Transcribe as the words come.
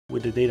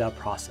with the data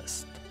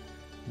processed.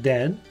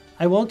 Then,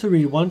 I want to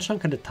read one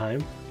chunk at a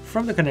time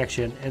from the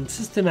connection and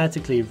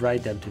systematically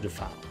write them to the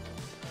file.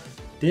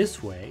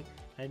 This way,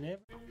 I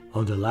never...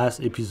 On the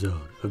last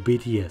episode of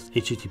BTS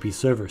HTTP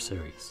server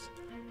series,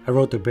 I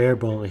wrote a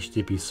bare-bones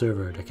HTTP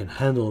server that can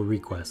handle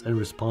requests and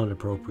respond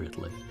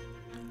appropriately.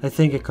 I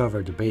think I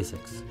covered the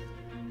basics,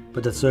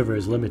 but that server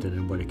is limited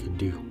in what it can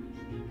do.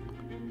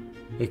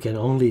 It can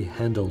only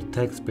handle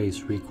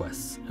text-based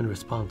requests and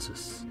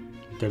responses.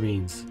 That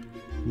means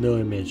no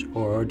image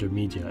or other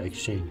media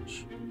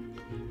exchange.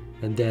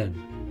 And then,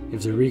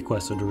 if the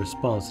request or the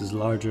response is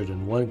larger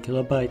than 1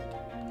 kilobyte,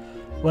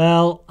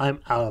 well, I'm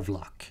out of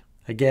luck.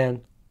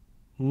 Again,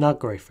 not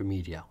great for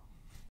media.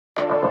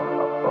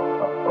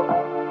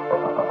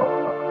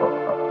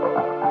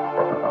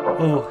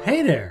 Oh,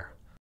 hey there!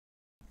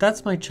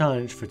 That's my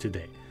challenge for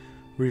today.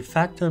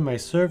 Refactor my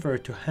server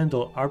to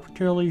handle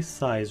arbitrarily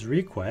sized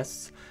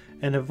requests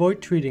and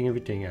avoid treating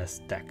everything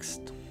as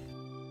text.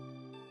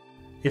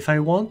 If I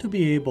want to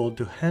be able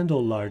to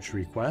handle large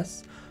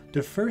requests,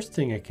 the first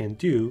thing I can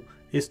do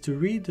is to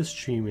read the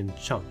stream in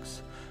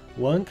chunks,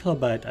 1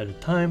 kilobyte at a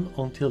time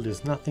until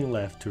there's nothing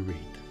left to read.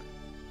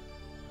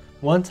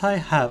 Once I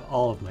have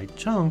all of my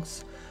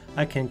chunks,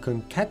 I can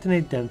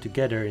concatenate them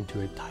together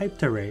into a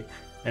typed array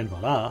and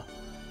voila,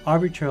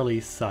 arbitrarily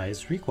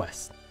sized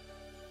requests.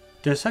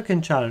 The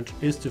second challenge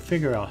is to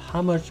figure out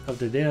how much of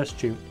the data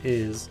stream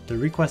is the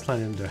request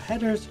line in the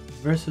headers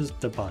versus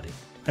the body.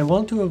 I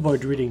want to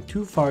avoid reading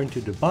too far into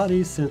the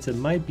body since it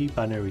might be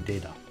binary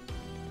data.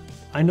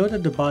 I know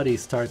that the body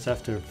starts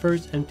after the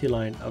first empty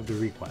line of the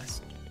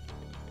request.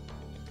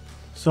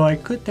 So I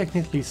could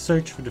technically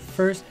search for the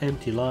first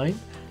empty line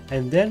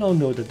and then I'll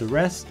know that the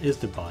rest is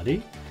the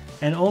body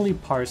and only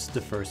parse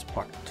the first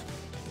part.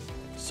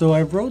 So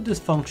I wrote this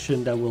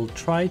function that will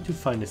try to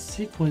find a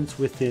sequence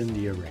within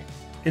the array.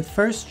 It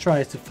first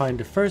tries to find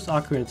the first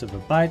occurrence of a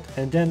byte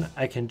and then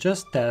I can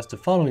just test the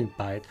following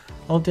byte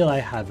until I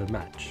have a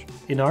match.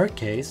 In our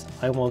case,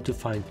 I want to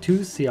find 2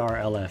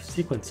 CR-LF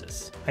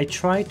sequences. I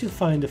try to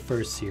find the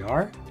first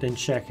CR, then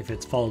check if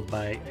it's followed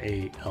by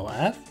a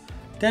LF,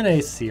 then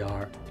a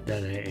CR,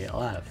 then a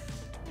LF.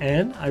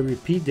 And I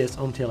repeat this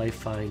until I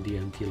find the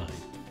empty line.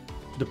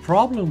 The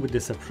problem with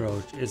this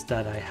approach is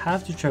that I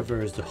have to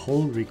traverse the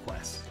whole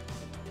request.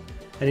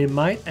 And it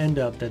might end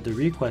up that the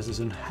request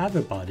doesn't have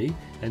a body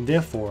and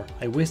therefore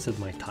I wasted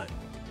my time.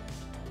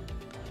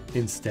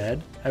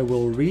 Instead, I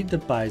will read the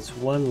bytes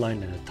one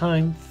line at a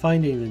time,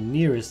 finding the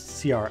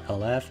nearest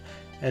CR-LF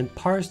and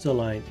parse the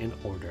line in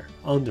order.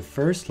 On the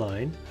first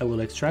line, I will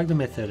extract the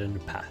method and the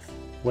path.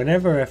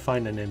 Whenever I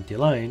find an empty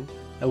line,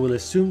 I will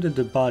assume that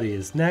the body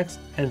is next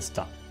and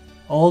stop.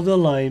 All the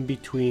line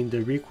between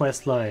the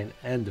request line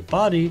and the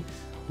body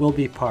will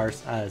be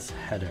parsed as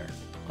header.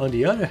 On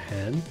the other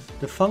hand,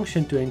 the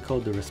function to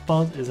encode the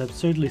response is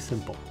absurdly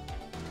simple.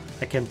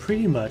 I can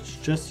pretty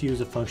much just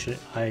use a function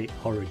I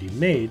already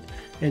made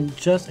and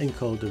just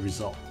encode the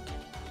result.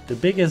 The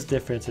biggest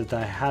difference is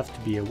that I have to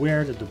be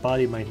aware that the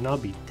body might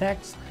not be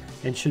text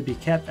and should be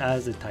kept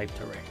as a typed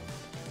array.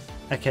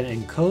 I can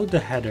encode the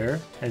header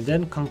and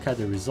then concat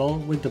the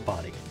result with the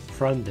body.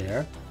 From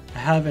there, I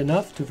have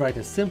enough to write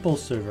a simple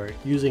server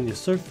using the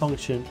serve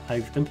function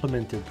I've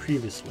implemented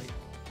previously.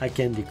 I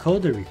can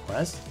decode the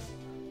request,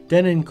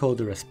 then encode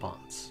the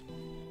response.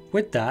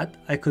 With that,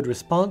 I could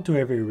respond to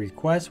every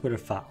request with a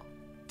file.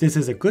 This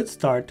is a good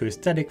start to a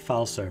static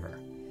file server.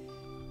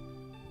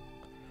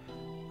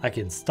 I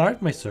can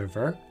start my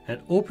server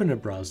and open a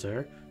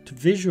browser to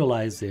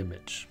visualize the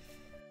image.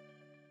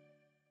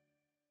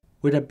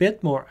 With a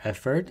bit more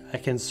effort, I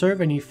can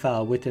serve any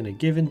file within a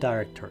given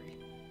directory.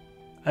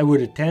 I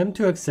would attempt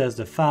to access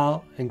the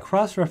file and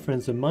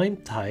cross-reference the MIME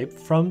type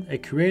from a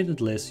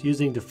created list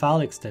using the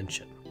file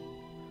extension.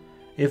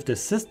 If the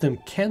system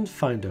can't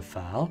find the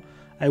file,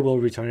 I will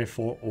return a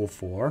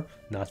 404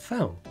 not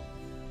found.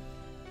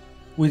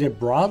 With a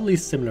broadly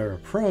similar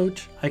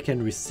approach, I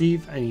can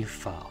receive any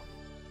file.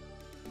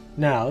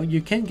 Now,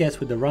 you can guess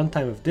with the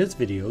runtime of this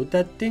video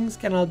that things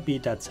cannot be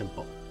that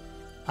simple.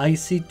 I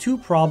see two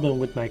problems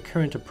with my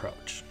current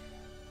approach.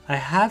 I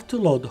have to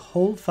load the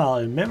whole file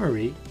in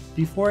memory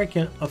before I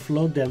can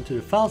offload them to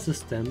the file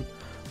system,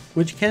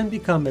 which can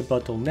become a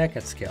bottleneck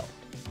at scale.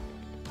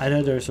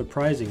 Another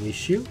surprising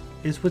issue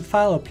is with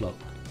file upload.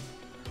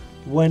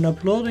 When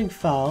uploading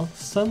files,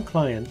 some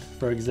client,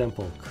 for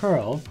example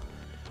curl,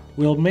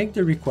 will make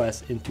the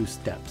request in 2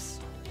 steps.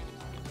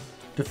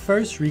 The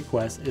first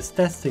request is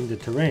testing the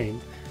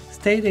terrain,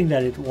 stating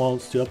that it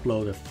wants to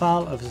upload a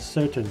file of a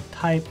certain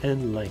type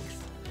and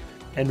length,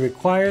 and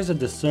requires that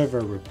the server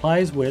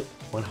replies with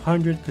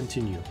 100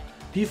 continue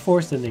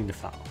before sending the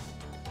file.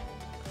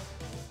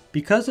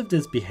 Because of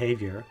this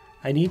behavior,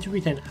 I need to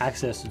retain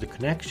access to the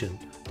connection,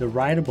 the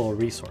writable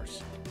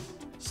resource.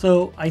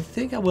 So I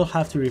think I will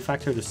have to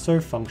refactor the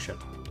serve function,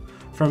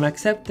 from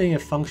accepting a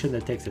function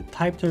that takes a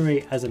typed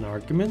array as an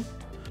argument,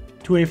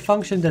 to a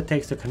function that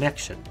takes a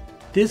connection.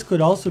 This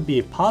could also be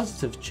a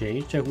positive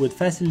change that would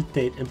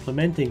facilitate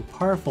implementing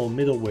powerful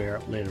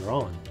middleware later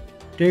on.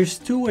 There's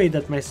 2 ways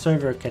that my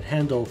server can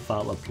handle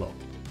file upload.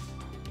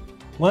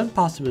 One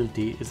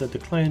possibility is that the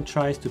client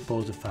tries to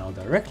post the file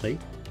directly.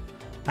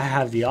 I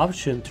have the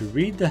option to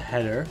read the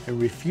header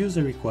and refuse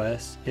the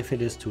request if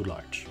it is too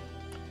large.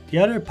 The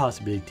other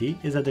possibility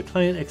is that the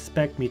client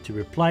expects me to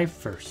reply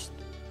first.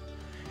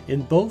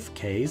 In both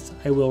cases,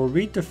 I will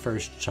read the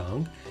first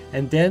chunk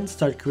and then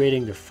start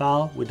creating the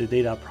file with the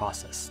data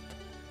processed.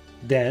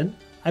 Then,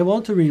 I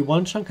want to read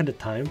one chunk at a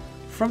time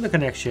from the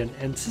connection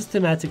and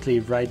systematically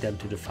write them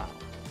to the file.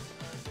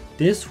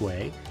 This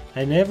way,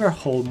 I never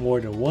hold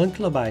more than 1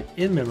 kilobyte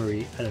in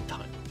memory at a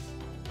time.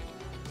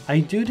 I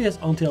do this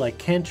until I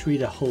can't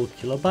read a whole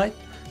kilobyte.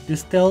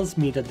 This tells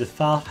me that the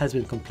file has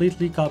been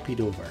completely copied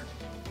over.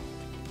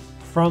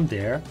 From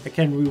there, I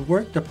can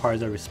rework the part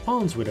that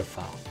responds with a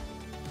file.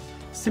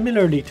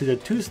 Similarly to the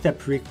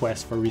two-step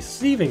request for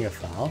receiving a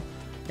file,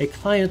 a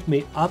client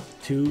may opt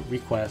to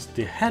request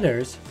the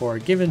headers for a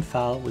given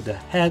file with the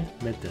head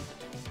method.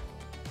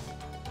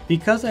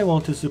 Because I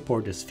want to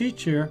support this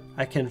feature,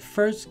 I can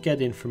first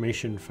get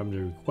information from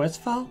the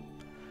request file,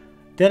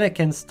 then I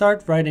can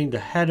start writing the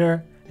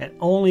header, and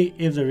only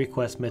if the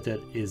request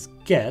method is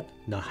get,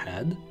 not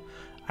head,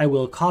 I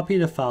will copy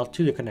the file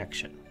to the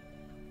connection.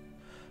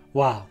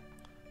 Wow!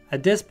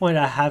 At this point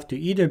I have to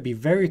either be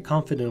very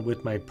confident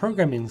with my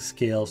programming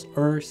skills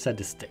or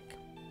sadistic.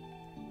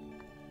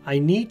 I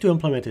need to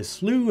implement a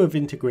slew of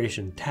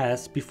integration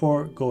tests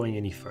before going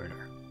any further.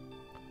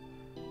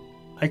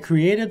 I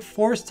created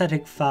 4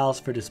 static files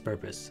for this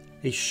purpose: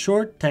 a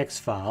short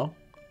text file,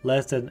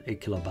 less than a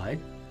kilobyte,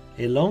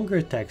 a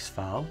longer text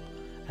file,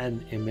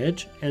 an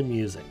image, and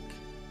music.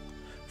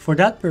 For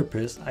that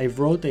purpose, I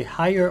wrote a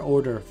higher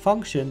order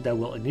function that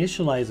will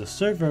initialize a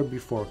server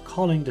before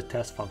calling the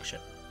test function.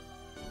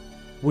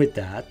 With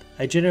that,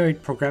 I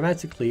generate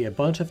programmatically a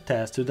bunch of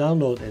tests to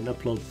download and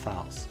upload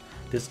files.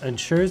 This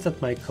ensures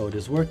that my code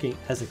is working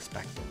as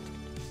expected.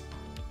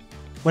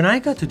 When I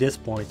got to this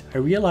point, I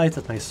realized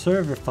that my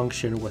server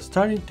function was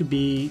starting to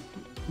be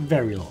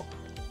very low.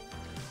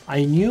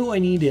 I knew I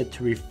needed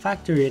to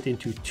refactor it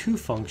into 2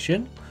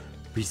 functions: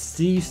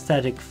 receive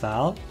static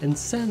file and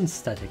send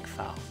static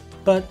file.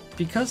 But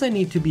because I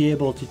need to be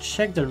able to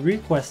check the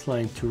request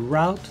line to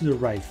route to the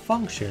right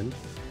function,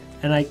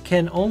 and I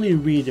can only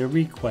read a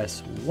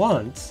request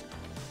once,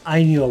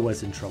 I knew I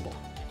was in trouble.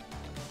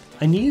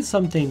 I need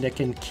something that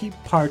can keep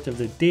part of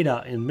the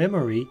data in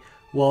memory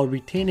while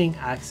retaining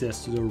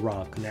access to the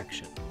raw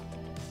connection.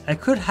 I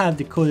could have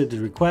decoded the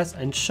request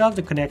and shoved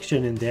the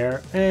connection in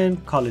there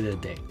and call it a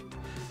day.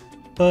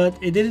 But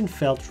it didn't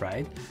felt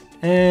right,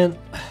 and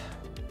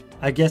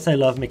I guess I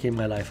love making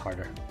my life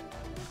harder.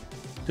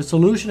 The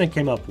solution I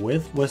came up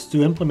with was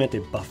to implement a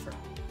buffer.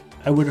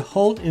 I would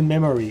hold in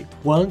memory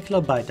 1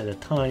 kilobyte at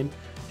a time,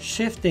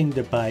 shifting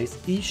the bytes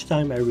each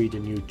time I read a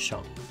new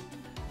chunk.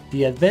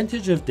 The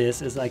advantage of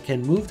this is I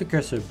can move the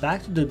cursor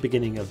back to the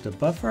beginning of the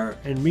buffer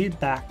and read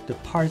back the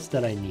parts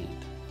that I need.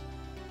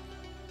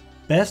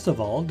 Best of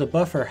all, the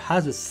buffer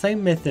has the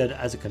same method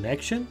as a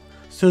connection,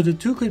 so the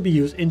two could be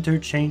used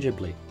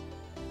interchangeably.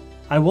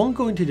 I won't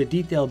go into the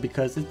detail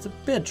because it's a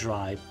bit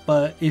dry,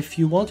 but if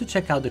you want to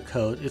check out the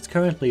code, it's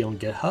currently on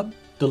GitHub.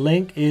 The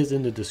link is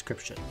in the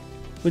description.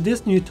 With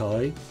this new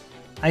toy,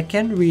 I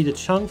can read a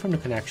chunk from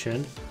the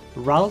connection,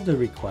 route the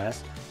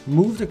request,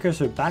 move the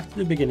cursor back to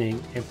the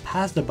beginning, and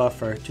pass the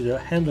buffer to the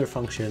handler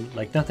function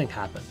like nothing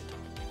happened.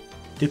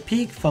 The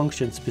peek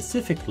function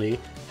specifically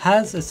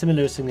has a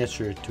similar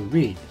signature to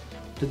read.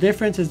 The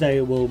difference is that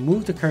it will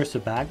move the cursor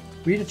back,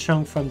 read a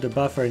chunk from the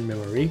buffer in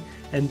memory,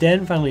 and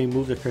then finally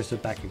move the cursor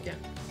back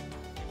again.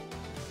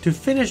 To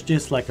finish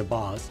this like a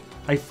boss,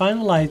 I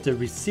finalized the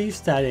receive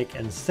static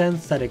and send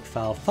static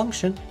file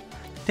function,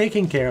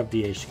 taking care of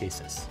the edge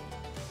cases.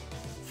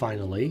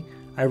 Finally,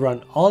 I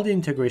run all the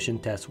integration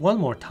tests one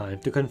more time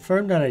to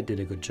confirm that I did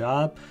a good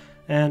job,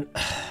 and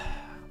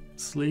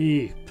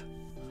sleep.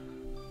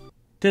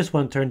 This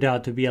one turned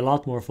out to be a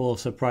lot more full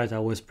of surprise than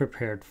I was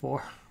prepared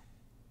for.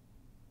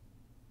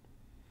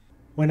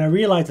 When I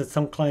realized that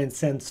some client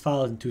sends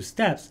files in 2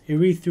 steps, it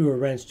really threw a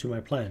wrench to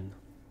my plan.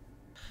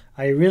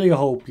 I really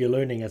hope you're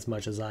learning as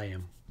much as I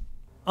am.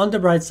 On the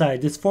bright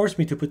side, this forced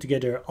me to put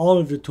together all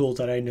of the tools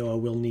that I know I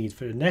will need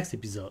for the next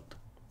episode.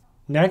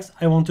 Next,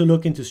 I want to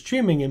look into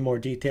streaming in more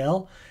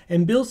detail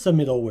and build some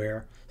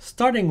middleware,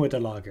 starting with a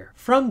logger.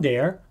 From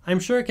there, I'm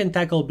sure I can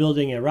tackle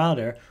building a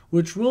router,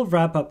 which will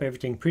wrap up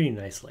everything pretty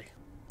nicely.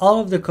 All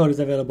of the code is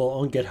available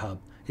on GitHub.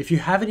 If you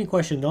have any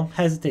questions, don't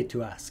hesitate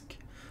to ask.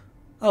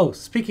 Oh,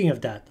 speaking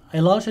of that, I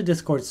launched a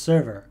Discord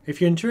server.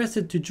 If you're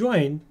interested to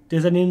join,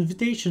 there's an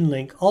invitation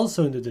link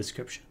also in the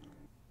description.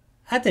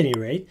 At any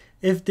rate,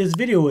 if this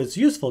video was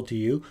useful to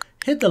you,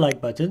 hit the like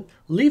button,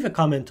 leave a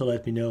comment to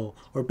let me know,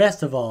 or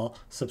best of all,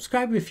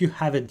 subscribe if you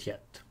haven't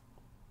yet.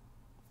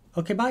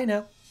 Okay, bye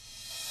now.